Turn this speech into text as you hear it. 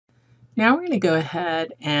Now we're going to go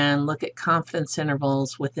ahead and look at confidence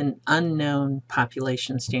intervals with an unknown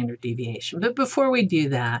population standard deviation. But before we do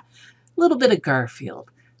that, a little bit of Garfield.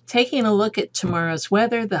 Taking a look at tomorrow's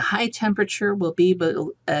weather, the high temperature will be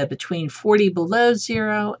between 40 below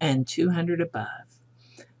zero and 200 above.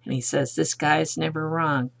 And he says, this guy's never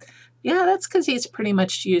wrong. Yeah, that's because he's pretty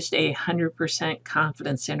much used a 100%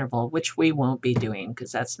 confidence interval, which we won't be doing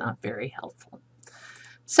because that's not very helpful.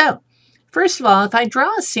 So, first of all, if I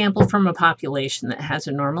draw a sample from a population that has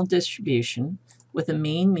a normal distribution with a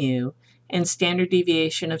mean mu and standard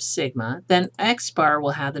deviation of sigma, then x bar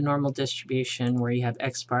will have the normal distribution where you have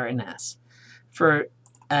x bar and s for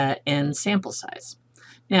n sample size.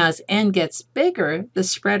 Now, as n gets bigger, the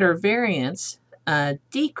spread or variance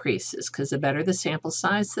decreases because the better the sample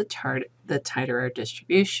size, the tighter our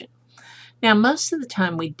distribution. Now, most of the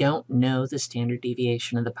time we don't know the standard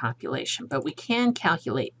deviation of the population, but we can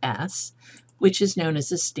calculate S, which is known as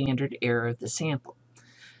the standard error of the sample.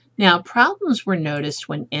 Now, problems were noticed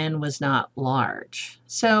when n was not large.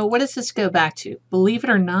 So what does this go back to? Believe it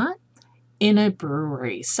or not, in a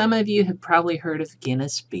brewery. Some of you have probably heard of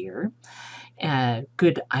Guinness beer,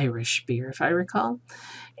 good Irish beer if I recall.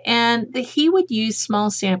 And he would use small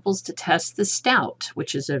samples to test the stout,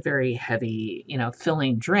 which is a very heavy,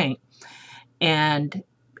 filling drink. And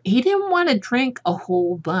he didn't want to drink a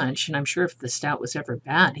whole bunch. And I'm sure if the stout was ever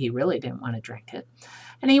bad, he really didn't want to drink it.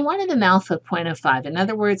 And he wanted an alpha 0.05. In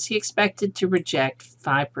other words, he expected to reject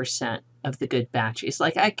 5% of the good batch. He's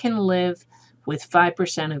like, I can live with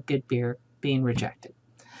 5% of good beer being rejected.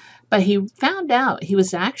 But he found out he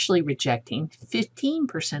was actually rejecting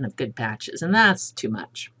 15% of good batches, and that's too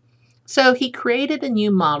much. So he created a new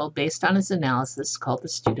model based on his analysis called the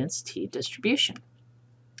student's T distribution.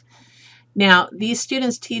 Now, these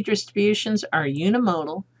students' T distributions are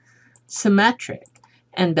unimodal, symmetric,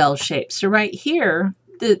 and bell-shaped. So right here,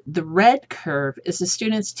 the red curve is the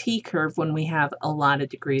student's T curve when we have a lot of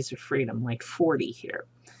degrees of freedom, like 40 here.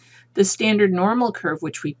 The standard normal curve,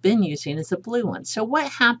 which we've been using, is a blue one. So what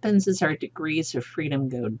happens is our degrees of freedom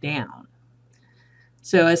go down.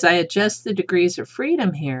 So as I adjust the degrees of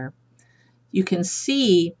freedom here, you can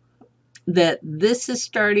see that this is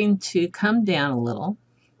starting to come down a little,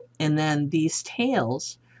 and then these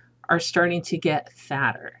tails are starting to get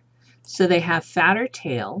fatter. So they have fatter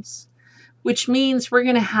tails, which means we're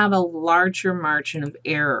going to have a larger margin of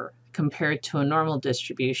error compared to a normal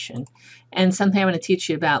distribution, and something I'm going to teach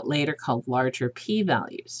you about later called larger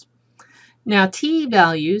p-values. Now,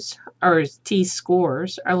 t-values, or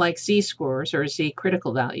t-scores, are like z-scores or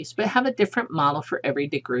z-critical values, but have a different model for every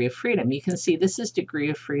degree of freedom. You can see this is degree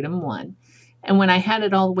of freedom 1, and when I had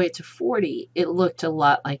it all the way to 40, it looked a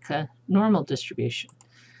lot like a normal distribution.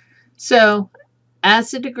 So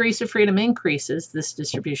as the degrees of freedom increases, this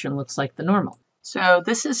distribution looks like the normal. So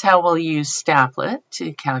this is how we'll use Stapplet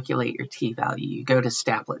to calculate your t-value. You go to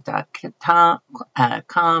stapplet.com,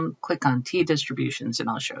 click on t-distributions, and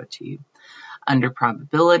I'll show it to you. Under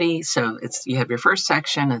probability, so you have your first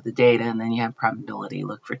section of the data, and then you have probability,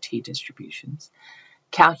 look for t-distributions.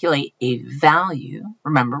 Calculate a value.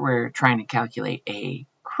 Remember, we're trying to calculate a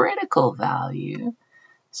critical value.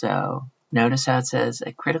 So notice how it says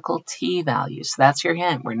a critical t-value. So that's your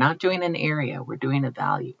hint. We're not doing an area, we're doing a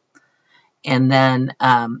value. And then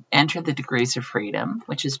enter the degrees of freedom,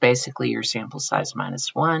 which is basically your sample size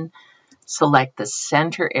minus 1. Select the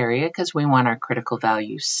center area because we want our critical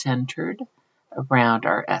value centered around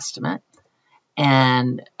our estimate.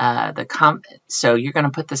 And so you're going to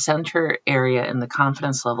put the center area and the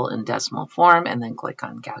confidence level in decimal form and then click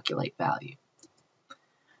on calculate value.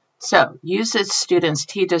 So use the student's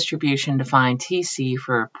t-distribution to find TC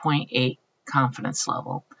for a 0.8 confidence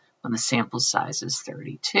level when the sample size is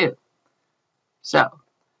 32. So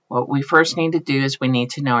what we first need to do is we need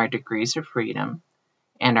to know our degrees of freedom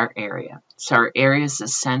and our area. So our area is the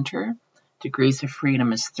center. Degrees of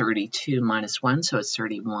freedom is 32 minus 1, so it's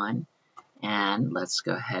 31. And let's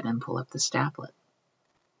go ahead and pull up the Stapplet.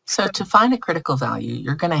 So to find a critical value,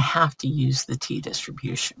 you're going to have to use the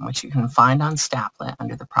t-distribution, which you can find on Stapplet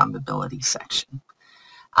under the probability section.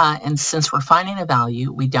 And since we're finding a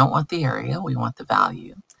value, we don't want the area, we want the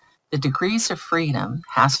value. The degrees of freedom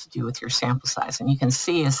has to do with your sample size. And you can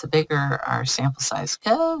see as the bigger our sample size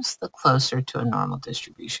goes, the closer to a normal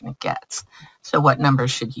distribution it gets. So what number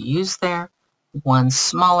should you use there? One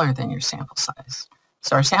smaller than your sample size.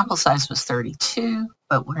 So our sample size was 32,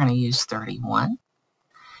 but we're going to use 31.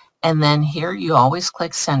 And then here you always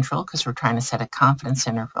click central because we're trying to set a confidence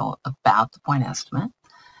interval about the point estimate.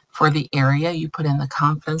 For the area, you put in the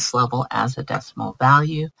confidence level as a decimal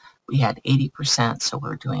value. We had 80%, so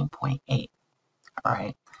we're doing 0.8. All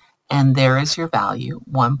right. And there is your value,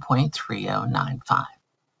 1.3095.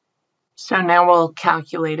 So now we'll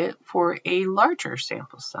calculate it for a larger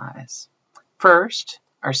sample size. First,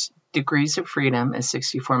 our degrees of freedom is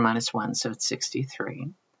 64 minus 1, so it's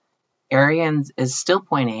 63. Area is still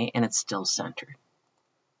 0.8, and it's still centered.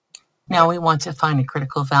 Now we want to find a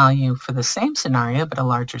critical value for the same scenario, but a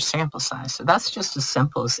larger sample size. So that's just as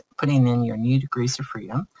simple as putting in your new degrees of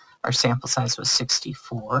freedom. Our sample size was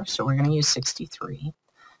 64, so we're going to use 63.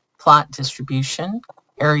 Plot distribution.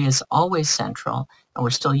 Area is always central, and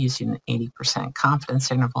we're still using an 80%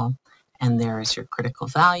 confidence interval. And there is your critical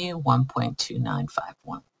value,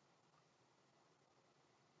 1.2951.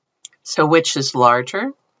 So which is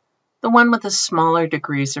larger? The one with the smaller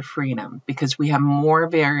degrees of freedom, because we have more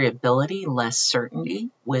variability, less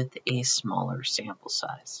certainty with a smaller sample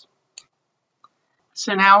size.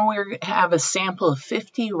 So now we have a sample of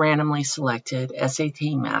 50 randomly selected SAT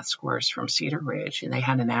math scores from Cedar Ridge, and they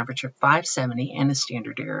had an average of 570 and a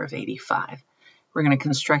standard error of 85. We're going to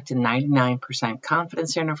construct a 99%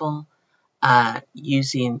 confidence interval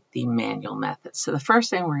using the manual method. So the first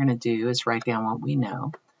thing we're going to do is write down what we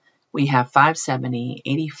know. We have 570,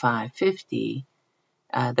 85, 50.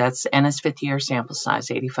 That's N is 50 our sample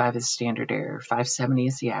size, 85 is standard error, 570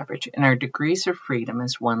 is the average, and our degrees of freedom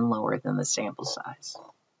is 1 lower than the sample size.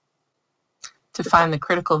 To find the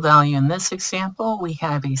critical value in this example, we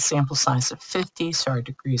have a sample size of 50, so our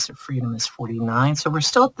degrees of freedom is 49. So we're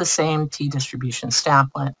still at the same t-distribution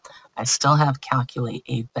statlet. I still have calculate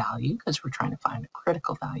a value because we're trying to find a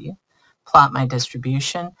critical value. Plot my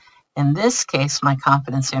distribution. In this case, my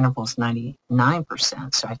confidence interval is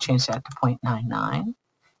 99%, so I change that to 0.99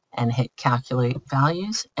 and hit calculate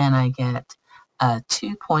values, and I get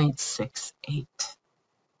 2.68.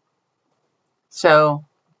 So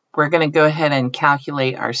we're going to go ahead and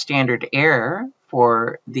calculate our standard error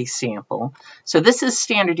for the sample. So this is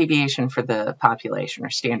standard deviation for the population, or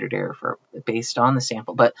standard error based on the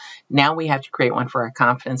sample, but now we have to create one for our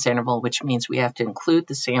confidence interval, which means we have to include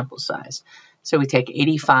the sample size. So we take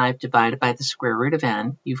 85 divided by the square root of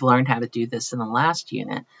n. You've learned how to do this in the last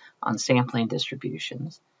unit on sampling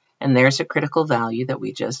distributions. And there's a critical value that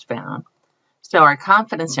we just found. So our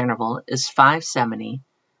confidence interval is 570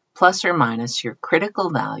 plus or minus your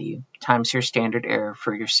critical value times your standard error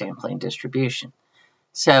for your sampling distribution.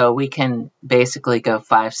 So we can basically go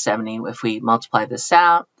 570. If we multiply this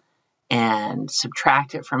out and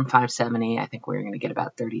subtract it from 570, I think we're going to get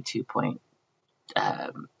about 22.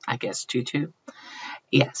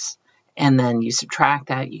 Yes. And then you subtract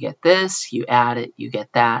that, you get this, you add it, you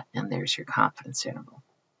get that, and there's your confidence interval.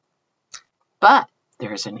 But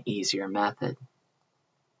there's an easier method.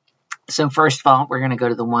 So first of all, we're going to go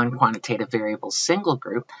to the one quantitative variable single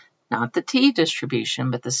group, not the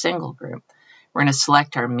t-distribution, but the single group. We're going to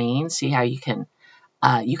select our mean, see how you can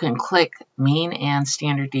click mean and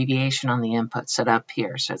standard deviation on the input set up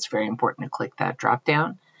here. So it's very important to click that drop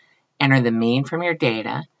down. Enter the mean from your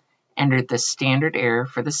data, enter the standard error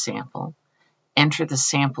for the sample, enter the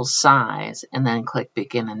sample size, and then click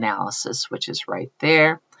Begin Analysis, which is right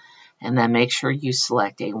there. And then make sure you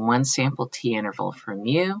select a one sample t-interval from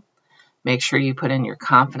you. Make sure you put in your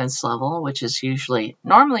confidence level, which is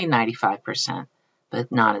normally 95%,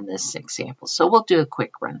 but not in this example. So we'll do a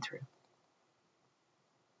quick run through.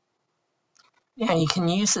 Yeah, you can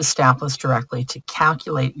use the Stapless directly to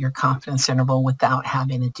calculate your confidence interval without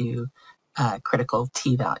having to do critical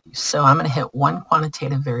t-values. So I'm going to hit one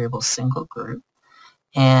quantitative variable single group,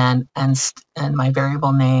 and my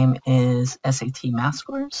variable name is SAT math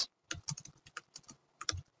scores.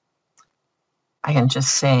 I can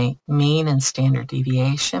just say mean and standard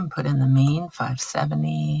deviation, put in the mean,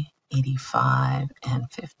 570, 85,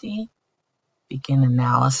 and 50. Begin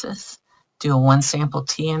analysis. Do a one sample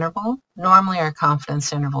t-interval. Normally our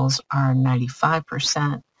confidence intervals are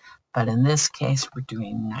 95%, but in this case we're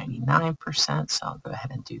doing 99%, so I'll go ahead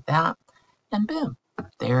and do that. And boom,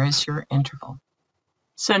 there is your interval.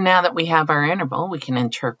 So now that we have our interval, we can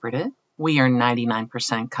interpret it. We are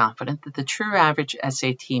 99% confident that the true average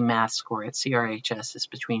SAT math score at CRHS is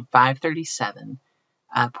between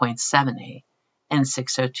 537.78 and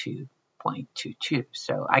 602.22.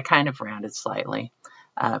 So I kind of rounded slightly.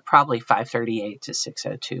 Probably 538 to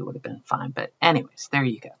 602 would have been fine. But anyways, there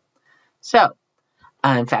you go. So,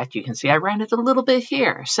 in fact, you can see I rounded a little bit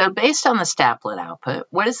here. So based on the Statlet output,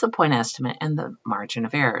 what is the point estimate and the margin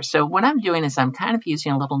of error? So what I'm doing is I'm kind of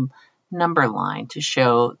using a little number line to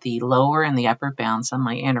show the lower and the upper bounds on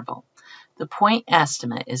my interval. The point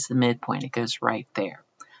estimate is the midpoint. It goes right there.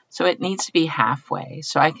 So it needs to be halfway.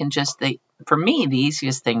 So I can just, for me, the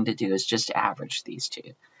easiest thing to do is just average these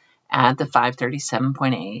two. Add the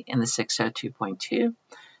 537.8 and the 602.2.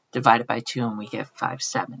 divided by 2, and we get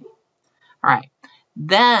 570. All right.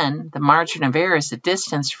 Then the margin of error is the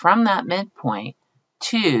distance from that midpoint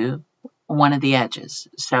to one of the edges.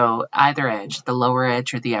 So either edge, the lower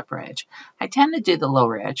edge or the upper edge. I tend to do the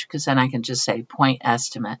lower edge because then I can just say point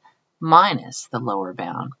estimate minus the lower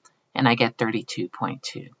bound, and I get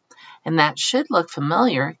 32.2. And that should look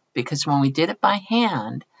familiar because when we did it by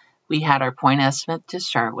hand, we had our point estimate to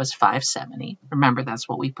start was 570. Remember, that's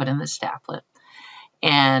what we put in the stafflet.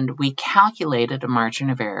 And we calculated a margin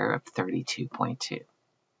of error of 32.2.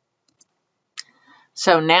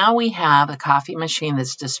 So now we have a coffee machine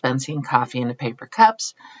that's dispensing coffee into paper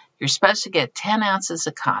cups. You're supposed to get 10 ounces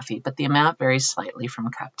of coffee, but the amount varies slightly from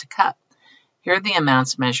cup to cup. Here are the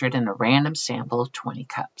amounts measured in a random sample of 20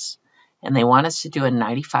 cups. And they want us to do a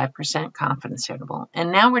 95% confidence interval.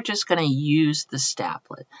 And now we're just going to use the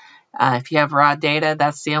stafflet. If you have raw data,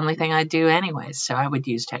 that's the only thing I do anyway, so I would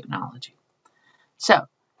use technology. So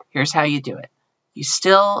here's how you do it. You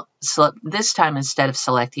still select, this time instead of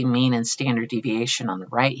selecting mean and standard deviation on the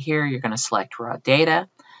right here, you're going to select raw data.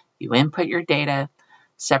 You input your data,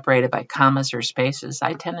 separated by commas or spaces.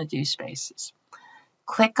 I tend to do spaces.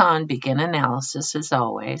 Click on Begin Analysis as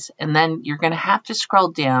always, and then you're going to have to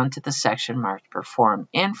scroll down to the section marked Perform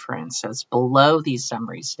Inference, so it's below these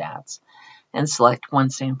summary stats, and select one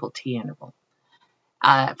sample t-interval.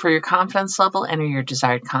 For your confidence level, enter your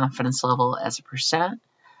desired confidence level as a percent,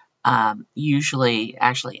 usually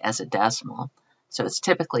actually as a decimal, so it's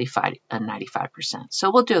typically 95%.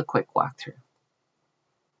 So we'll do a quick walkthrough.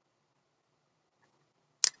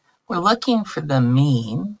 We're looking for the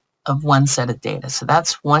mean of one set of data. So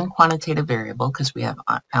that's one quantitative variable because we have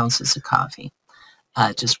ounces of coffee.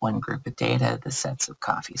 Just one group of data, the sets of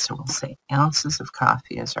coffee. So we'll say ounces of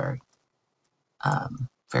coffee as our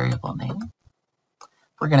variable name.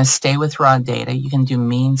 We're going to stay with raw data. You can do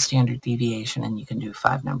mean, standard deviation, and you can do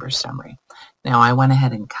 5-number summary. Now I went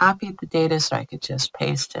ahead and copied the data so I could just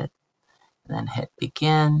paste it, and then hit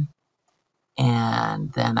begin,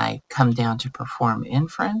 and then I come down to perform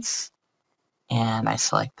inference, and I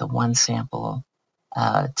select the one sample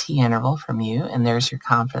t-interval from you, and there's your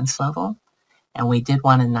confidence level. And we did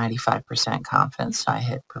want a 95% confidence, so I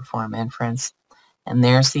hit perform inference, and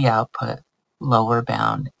there's the output, lower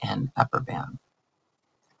bound and upper bound.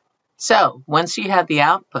 So once you have the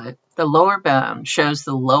output, the lower bound shows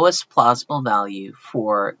the lowest plausible value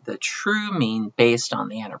for the true mean based on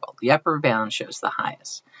the interval. The upper bound shows the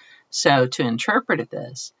highest. So to interpret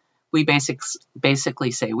this, we basically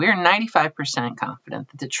say we're 95% confident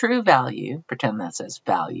that the true value, pretend that says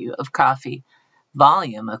value, of coffee,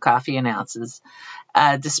 volume of coffee in ounces,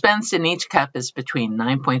 dispensed in each cup is between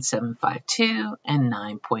 9.752 and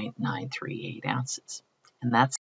 9.938 ounces. And that's